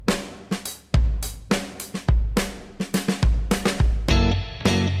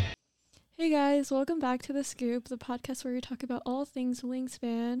Hey guys, welcome back to The Scoop, the podcast where we talk about all things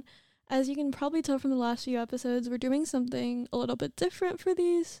Wingspan. As you can probably tell from the last few episodes, we're doing something a little bit different for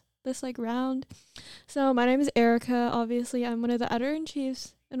this round. So my name is Erica. Obviously, I'm one of the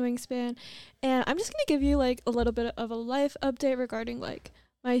editor-in-chiefs in Wingspan, and I'm just going to give you like a little bit of a life update regarding like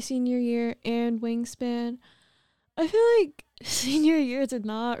my senior year and Wingspan. I feel like senior year has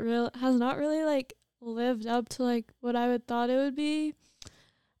not really like lived up to like what I would thought it would be.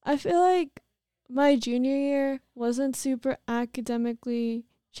 I feel like my junior year wasn't super academically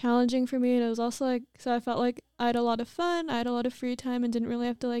challenging for me, and it was also like, so I felt like I had a lot of fun, I had a lot of free time, and didn't really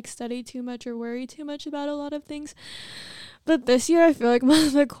have to like study too much or worry too much about a lot of things. But this year I feel like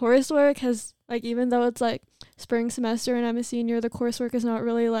the coursework has, like, even though it's like spring semester and I'm a senior, the coursework is not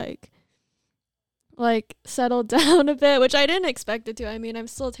really like settled down a bit, which I didn't expect it to. I mean, I'm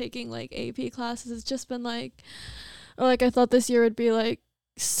still taking like AP classes. It's just been like I thought this year would be like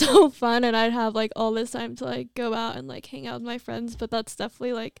so fun and I'd have like all this time to like go out and like hang out with my friends, but that's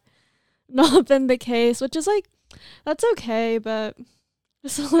definitely like not been the case, which is like, that's okay, but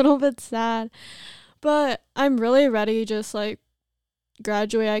it's a little bit sad. But I'm really ready, just like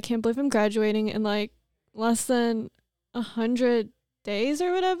graduate. I can't believe I'm graduating in like less than 100 days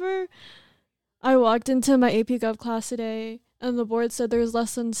or whatever. I walked into my AP Gov class today, and the board said there's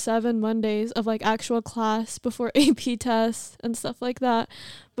less than 7 Mondays of like actual class before AP tests and stuff like that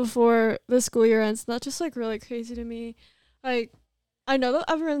before the school year ends. And that's just like really crazy to me. Like, I know that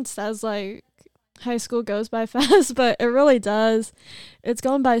everyone says like high school goes by fast, but it really does. It's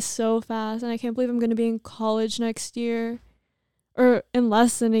going by so fast, and I can't believe I'm going to be in college next year, or in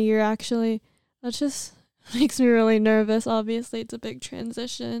less than a year actually. That just makes me really nervous. Obviously, it's a big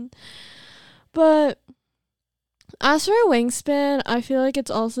transition. But as for Wingspan, I feel like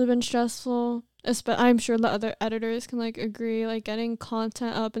it's also been stressful. I'm sure the other editors can like agree, like getting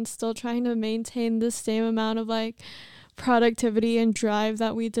content up and still trying to maintain the same amount of like productivity and drive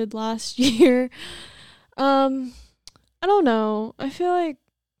that we did last year. I don't know. I feel like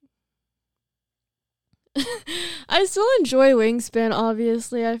I still enjoy Wingspan,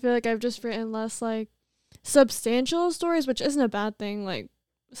 obviously. I feel like I've just written less like substantial stories, which isn't a bad thing. Like,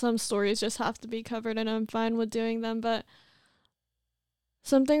 some stories just have to be covered and I'm fine with doing them. But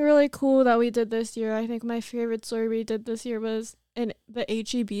something really cool that we did this year, I think my favorite story we did this year was the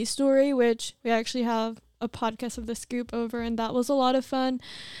HEB story, which we actually have a podcast of The Scoop over, and that was a lot of fun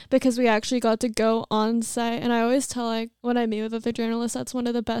because we actually got to go on site. And I always tell, like, when I meet with other journalists, that's one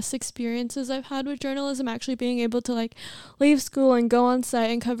of the best experiences I've had with journalism, actually being able to like leave school and go on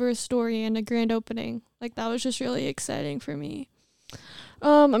site and cover a story and a grand opening. Like, that was just really exciting for me.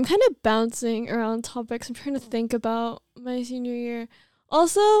 I'm kind of bouncing around topics. I'm trying to think about my senior year.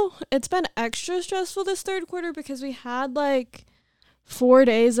 Also, it's been extra stressful this third quarter because we had like 4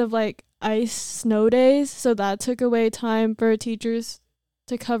 days of like ice snow days. So that took away time for teachers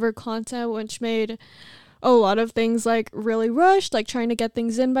to cover content, which made a lot of things like really rushed, like trying to get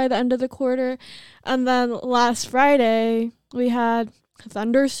things in by the end of the quarter. And then last Friday, we had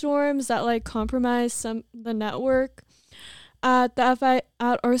thunderstorms that like compromised the network at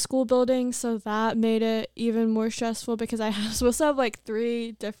at our school building, so that made it even more stressful because I was supposed to have like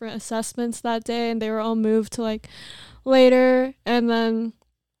 3 different assessments that day, and they were all moved to like later, and then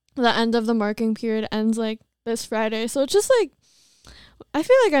the end of the marking period ends like this Friday. So it's just like, I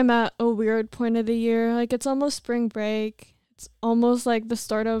feel like I'm at a weird point of the year. Like, it's almost spring break. It's almost like the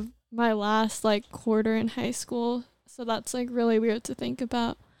start of my last like quarter in high school. So that's like really weird to think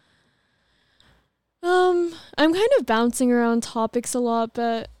about. I'm kind of bouncing around topics a lot,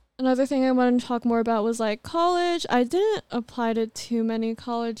 but another thing I wanted to talk more about was like college. I didn't apply to too many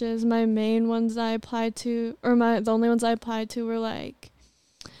colleges. My main ones I applied to, or the only ones I applied to were like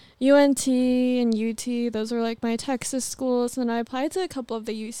UNT and UT. Those are like my Texas schools, and I applied to a couple of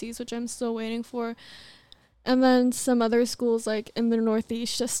the UCs, which I'm still waiting for, and then some other schools like in the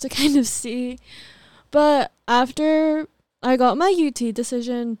Northeast just to kind of see. But after I got my UT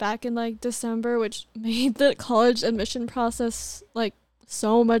decision back in like December, which made the college admission process like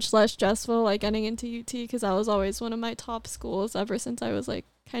so much less stressful, like getting into UT, because that was always one of my top schools ever since I was like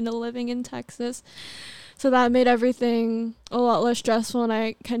kind of living in Texas. So that made everything a lot less stressful, and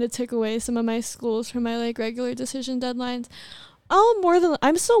I kind of took away some of my schools from my like regular decision deadlines.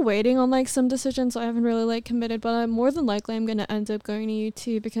 I'm still waiting on like some decisions, so I haven't really like committed, but I'm more than likely I'm gonna end up going to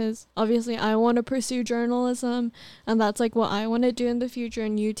UT because obviously I want to pursue journalism, and that's like what I want to do in the future.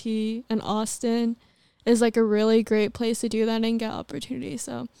 And UT and Austin is like a really great place to do that and get opportunities.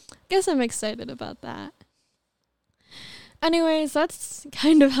 So I guess I'm excited about that. Anyways, that's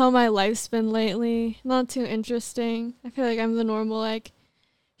kind of how my life's been lately. Not too interesting. I feel like I'm the normal like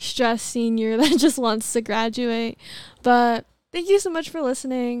stressed senior that just wants to graduate. But thank you so much for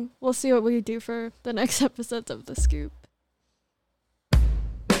listening. We'll see what we do for the next episodes of The Scoop.